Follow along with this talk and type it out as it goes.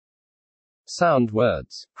Sound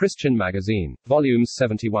Words, Christian Magazine, Volumes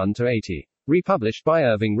 71 to 80. Republished by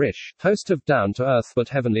Irving Risch, host of Down to Earth but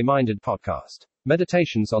Heavenly Minded podcast.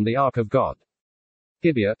 Meditations on the Ark of God.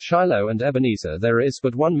 Gibeah, Shiloh and Ebenezer. There is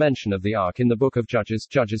but one mention of the ark in the book of Judges,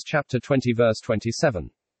 Judges chapter 20 verse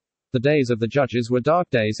 27. The days of the judges were dark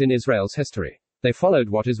days in Israel's history. They followed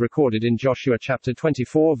what is recorded in Joshua chapter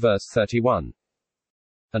 24 verse 31.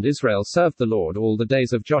 And Israel served the Lord all the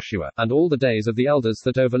days of Joshua, and all the days of the elders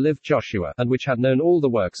that overlived Joshua, and which had known all the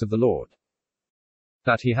works of the Lord,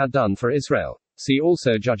 that he had done for Israel. See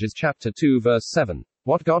also Judges chapter 2 verse 7.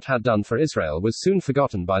 What God had done for Israel was soon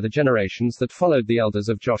forgotten by the generations that followed the elders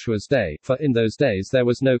of Joshua's day, for in those days there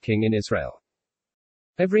was no king in Israel.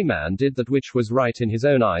 Every man did that which was right in his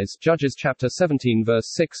own eyes. Judges chapter 17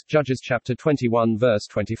 verse 6, Judges chapter 21 verse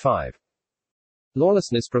 25.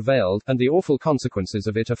 Lawlessness prevailed, and the awful consequences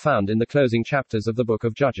of it are found in the closing chapters of the book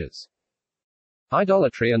of Judges.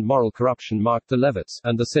 Idolatry and moral corruption marked the Levites,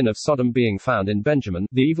 and the sin of Sodom being found in Benjamin,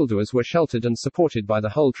 the evildoers were sheltered and supported by the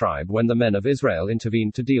whole tribe when the men of Israel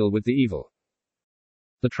intervened to deal with the evil.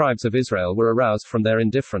 The tribes of Israel were aroused from their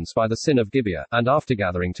indifference by the sin of Gibeah, and after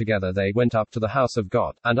gathering together they went up to the house of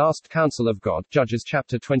God, and asked counsel of God. Judges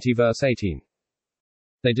chapter 20 verse 18.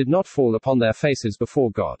 They did not fall upon their faces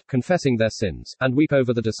before God, confessing their sins, and weep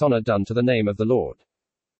over the dishonor done to the name of the Lord.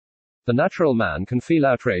 The natural man can feel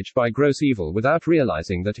outraged by gross evil without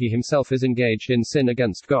realizing that he himself is engaged in sin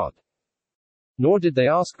against God. Nor did they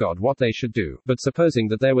ask God what they should do, but supposing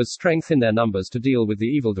that there was strength in their numbers to deal with the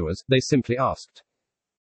evildoers, they simply asked,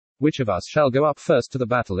 "Which of us shall go up first to the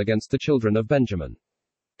battle against the children of Benjamin?"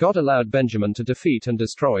 God allowed Benjamin to defeat and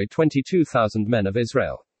destroy 22,000 men of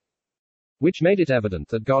Israel, which made it evident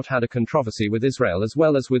that God had a controversy with Israel as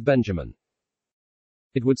well as with Benjamin.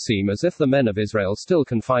 It would seem as if the men of Israel still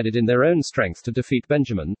confided in their own strength to defeat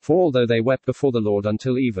Benjamin, for although they wept before the Lord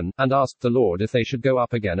until even, and asked the Lord if they should go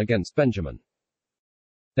up again against Benjamin,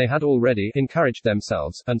 they had already encouraged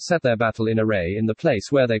themselves, and set their battle in array in the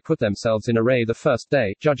place where they put themselves in array the first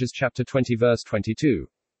day. Judges chapter 20 verse 22.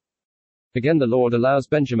 Again the Lord allows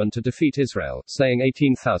Benjamin to defeat Israel, slaying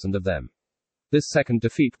 18,000 of them. This second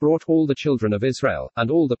defeat brought all the children of Israel, and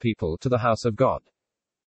all the people, to the house of God.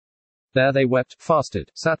 There they wept, fasted,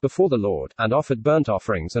 sat before the Lord, and offered burnt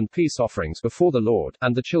offerings and peace offerings before the Lord,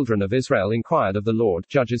 and the children of Israel inquired of the Lord.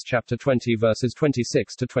 Judges chapter 20 verses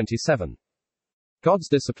 26 to 27. God's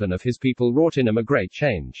discipline of his people wrought in them a great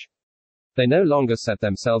change. They no longer set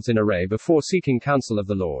themselves in array before seeking counsel of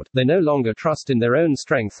the Lord. They no longer trust in their own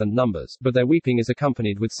strength and numbers, but their weeping is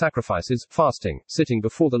accompanied with sacrifices, fasting, sitting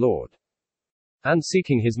before the Lord, and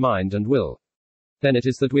seeking his mind and will. Then it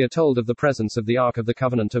is that we are told of the presence of the Ark of the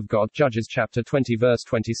Covenant of God. Judges chapter 20 verse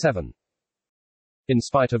 27. In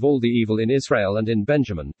spite of all the evil in Israel and in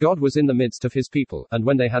Benjamin, God was in the midst of his people, and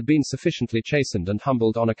when they had been sufficiently chastened and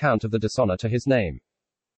humbled on account of the dishonor to his name,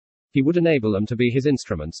 he would enable them to be his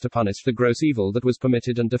instruments to punish the gross evil that was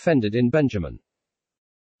permitted and defended in Benjamin.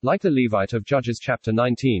 Like the Levite of Judges chapter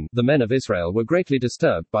 19, the men of Israel were greatly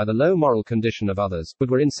disturbed by the low moral condition of others, but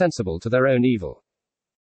were insensible to their own evil.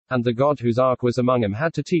 And the God whose ark was among them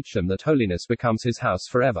had to teach them that holiness becomes his house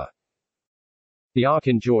forever. The ark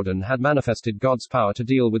in Jordan had manifested God's power to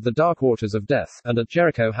deal with the dark waters of death, and at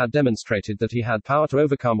Jericho had demonstrated that he had power to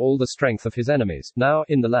overcome all the strength of his enemies. Now,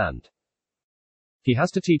 in the land, he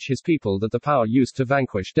has to teach his people that the power used to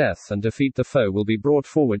vanquish death and defeat the foe will be brought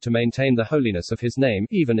forward to maintain the holiness of his name,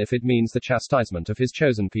 even if it means the chastisement of his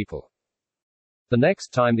chosen people. The next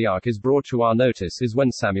time the ark is brought to our notice is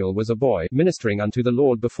when Samuel was a boy, ministering unto the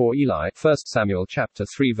Lord before Eli. 1 Samuel chapter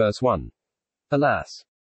 3 verse 1. Alas!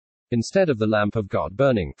 Instead of the lamp of God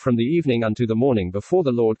burning, from the evening unto the morning before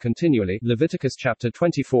the Lord continually, Leviticus chapter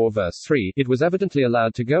 24 verse 3, it was evidently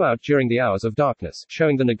allowed to go out during the hours of darkness,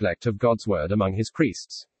 showing the neglect of God's word among his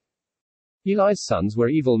priests. Eli's sons were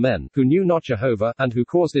evil men, who knew not Jehovah, and who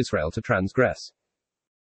caused Israel to transgress.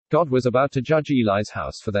 God was about to judge Eli's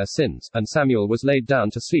house for their sins, and Samuel was laid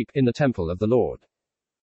down to sleep in the temple of the Lord,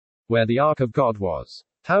 where the ark of God was.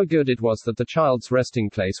 How good it was that the child's resting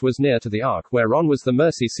place was near to the ark, whereon was the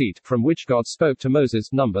mercy seat, from which God spoke to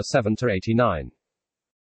Moses. Number 7 to 89.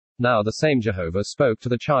 Now the same Jehovah spoke to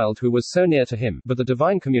the child who was so near to him, but the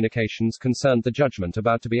divine communications concerned the judgment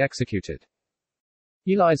about to be executed.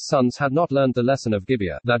 Eli's sons had not learned the lesson of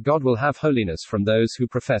Gibeah, that God will have holiness from those who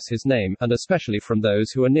profess his name, and especially from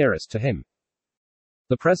those who are nearest to him.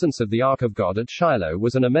 The presence of the Ark of God at Shiloh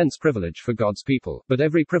was an immense privilege for God's people, but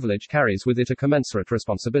every privilege carries with it a commensurate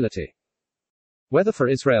responsibility. Whether for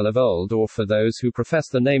Israel of old or for those who profess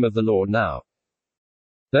the name of the Lord now,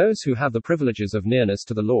 Those who have the privileges of nearness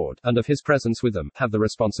to the Lord, and of His presence with them, have the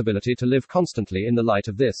responsibility to live constantly in the light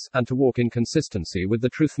of this, and to walk in consistency with the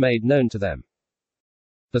truth made known to them.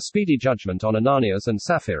 The speedy judgment on Ananias and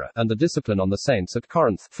Sapphira, and the discipline on the saints at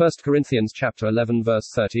Corinth, 1 Corinthians chapter 11 verse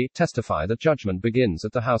 30, testify that judgment begins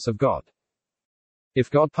at the house of God. If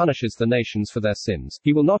God punishes the nations for their sins,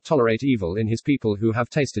 He will not tolerate evil in His people who have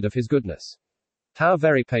tasted of His goodness. How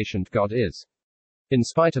very patient God is. In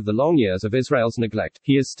spite of the long years of Israel's neglect,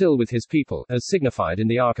 He is still with His people, as signified in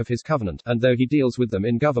the Ark of His covenant, and though He deals with them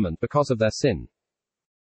in government because of their sin,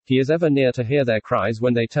 He is ever near to hear their cries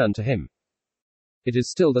when they turn to Him. It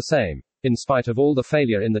is still the same. In spite of all the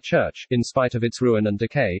failure in the church, in spite of its ruin and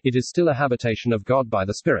decay, it is still a habitation of God by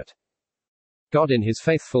the Spirit. God in His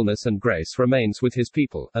faithfulness and grace remains with His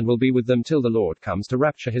people, and will be with them till the Lord comes to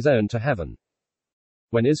rapture His own to heaven.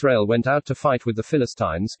 When Israel went out to fight with the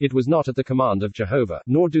Philistines, it was not at the command of Jehovah,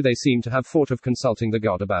 nor do they seem to have thought of consulting the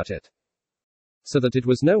God about it. So that it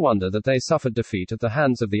was no wonder that they suffered defeat at the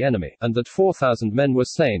hands of the enemy, and that 4,000 men were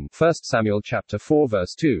slain. 1 Samuel chapter 4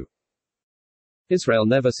 verse 2. Israel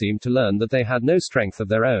never seemed to learn that they had no strength of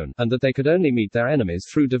their own, and that they could only meet their enemies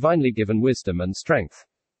through divinely given wisdom and strength.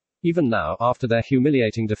 Even now, after their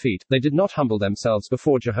humiliating defeat, they did not humble themselves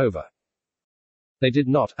before Jehovah. They did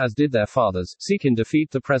not, as did their fathers, seek in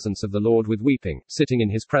defeat the presence of the Lord with weeping, sitting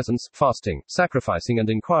in His presence, fasting, sacrificing and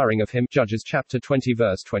inquiring of Him. Judges chapter 20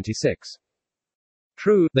 verse 26.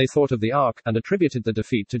 True, they thought of the ark, and attributed the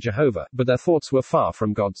defeat to Jehovah, but their thoughts were far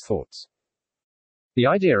from God's thoughts. The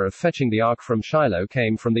idea of fetching the ark from Shiloh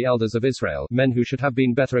came from the elders of Israel, men who should have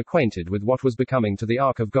been better acquainted with what was becoming to the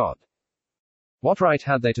ark of God. What right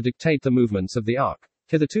had they to dictate the movements of the ark?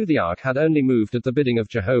 Hitherto the ark had only moved at the bidding of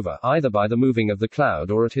Jehovah, either by the moving of the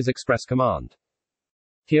cloud or at His express command.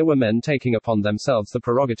 Here were men taking upon themselves the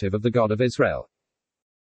prerogative of the God of Israel.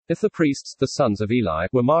 If the priests, the sons of Eli,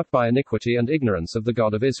 were marked by iniquity and ignorance of the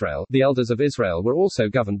God of Israel, the elders of Israel were also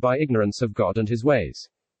governed by ignorance of God and His ways.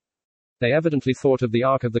 They evidently thought of the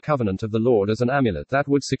Ark of the Covenant of the Lord as an amulet that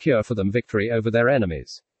would secure for them victory over their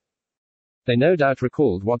enemies. They no doubt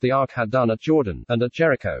recalled what the ark had done at Jordan, and at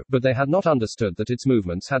Jericho, but they had not understood that its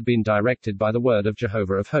movements had been directed by the word of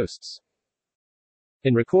Jehovah of hosts.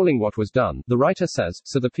 In recalling what was done, the writer says,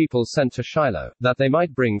 So the people sent to Shiloh, that they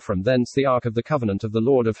might bring from thence the ark of the covenant of the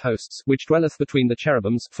Lord of hosts, which dwelleth between the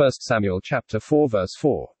cherubims. 1 Samuel chapter 4 verse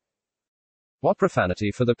 4. What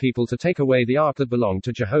profanity for the people to take away the ark that belonged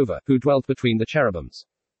to Jehovah, who dwelt between the cherubims.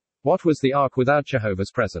 What was the ark without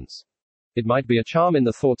Jehovah's presence? It might be a charm in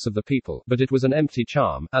the thoughts of the people, but it was an empty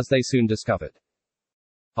charm, as they soon discovered.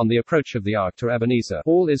 On the approach of the ark to Ebenezer,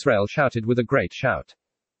 all Israel shouted with a great shout,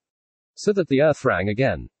 so that the earth rang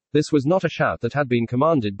again. This was not a shout that had been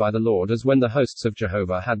commanded by the Lord as when the hosts of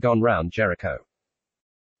Jehovah had gone round Jericho,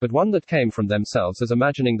 but one that came from themselves as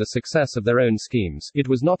imagining the success of their own schemes. It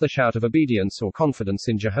was not the shout of obedience or confidence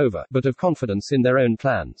in Jehovah, but of confidence in their own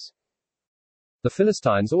plans. The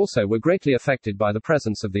Philistines also were greatly affected by the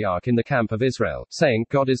presence of the ark in the camp of Israel, saying,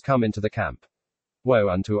 God is come into the camp. Woe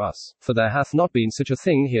unto us! For there hath not been such a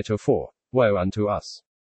thing heretofore. Woe unto us!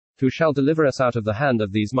 Who shall deliver us out of the hand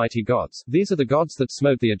of these mighty gods? These are the gods that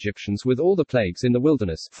smote the Egyptians with all the plagues in the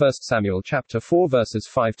wilderness. 1 Samuel chapter 4 verses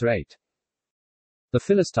 5 to 8. The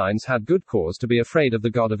Philistines had good cause to be afraid of the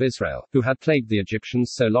God of Israel, who had plagued the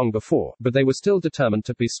Egyptians so long before, but they were still determined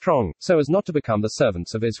to be strong, so as not to become the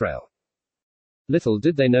servants of Israel. Little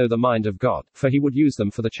did they know the mind of God, for He would use them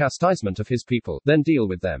for the chastisement of His people, then deal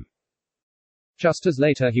with them. Just as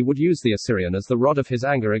later He would use the Assyrian as the rod of His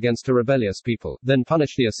anger against a rebellious people, then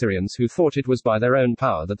punish the Assyrians who thought it was by their own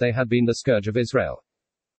power that they had been the scourge of Israel.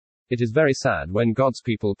 It is very sad when God's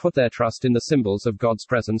people put their trust in the symbols of God's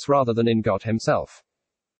presence rather than in God Himself.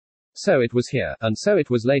 So it was here, and so it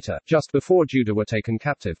was later, just before Judah were taken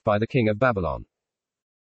captive by the king of Babylon.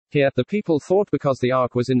 Here, the people thought because the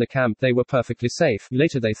ark was in the camp they were perfectly safe.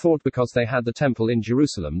 Later they thought because they had the temple in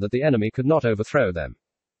Jerusalem that the enemy could not overthrow them.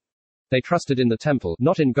 They trusted in the temple,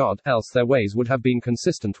 not in God, else their ways would have been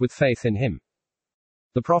consistent with faith in Him.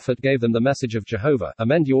 The prophet gave them the message of Jehovah,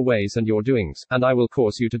 amend your ways and your doings, and I will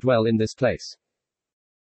cause you to dwell in this place.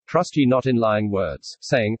 Trust ye not in lying words,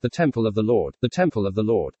 saying, the temple of the Lord, the temple of the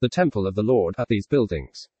Lord, the temple of the Lord, are these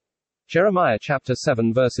buildings. Jeremiah chapter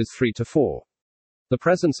 7 verses 3 to 4. The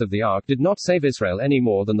presence of the ark did not save Israel any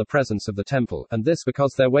more than the presence of the temple, and this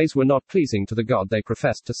because their ways were not pleasing to the God they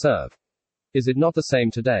professed to serve. Is it not the same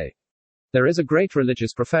today? There is a great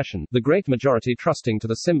religious profession, the great majority trusting to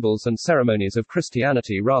the symbols and ceremonies of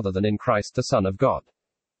Christianity rather than in Christ the Son of God.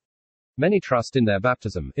 Many trust in their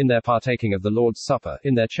baptism, in their partaking of the Lord's Supper,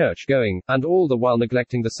 in their church going, and all the while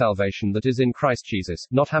neglecting the salvation that is in Christ Jesus,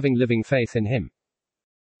 not having living faith in Him.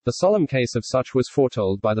 The solemn case of such was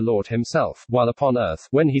foretold by the Lord himself, while upon earth,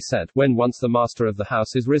 when he said, When once the master of the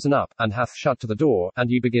house is risen up, and hath shut to the door, and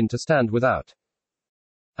ye begin to stand without,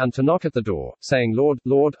 and to knock at the door, saying, Lord,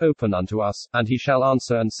 Lord, open unto us, and he shall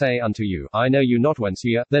answer and say unto you, I know you not whence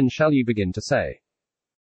ye are, then shall ye begin to say,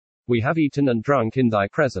 We have eaten and drunk in thy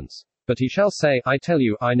presence. But he shall say, I tell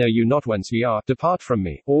you, I know you not whence ye are, depart from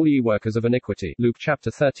me, all ye workers of iniquity. Luke chapter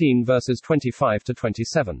 13 verses 25 to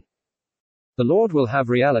 27. The Lord will have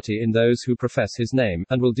reality in those who profess his name,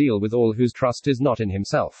 and will deal with all whose trust is not in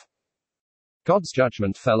himself. God's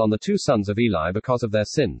judgment fell on the 2 sons of Eli because of their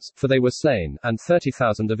sins, for they were slain, and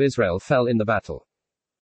 30,000 of Israel fell in the battle.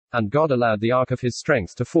 And God allowed the ark of his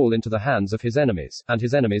strength to fall into the hands of his enemies, and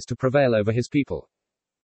his enemies to prevail over his people.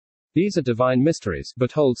 These are divine mysteries,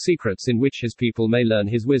 but hold secrets in which his people may learn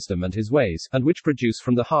his wisdom and his ways, and which produce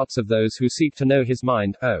from the hearts of those who seek to know his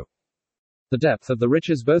mind, the depth of the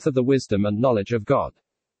riches both of the wisdom and knowledge of God.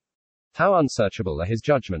 How unsearchable are his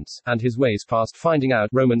judgments, and his ways past finding out.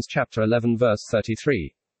 Romans chapter 11 verse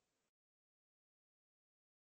 33.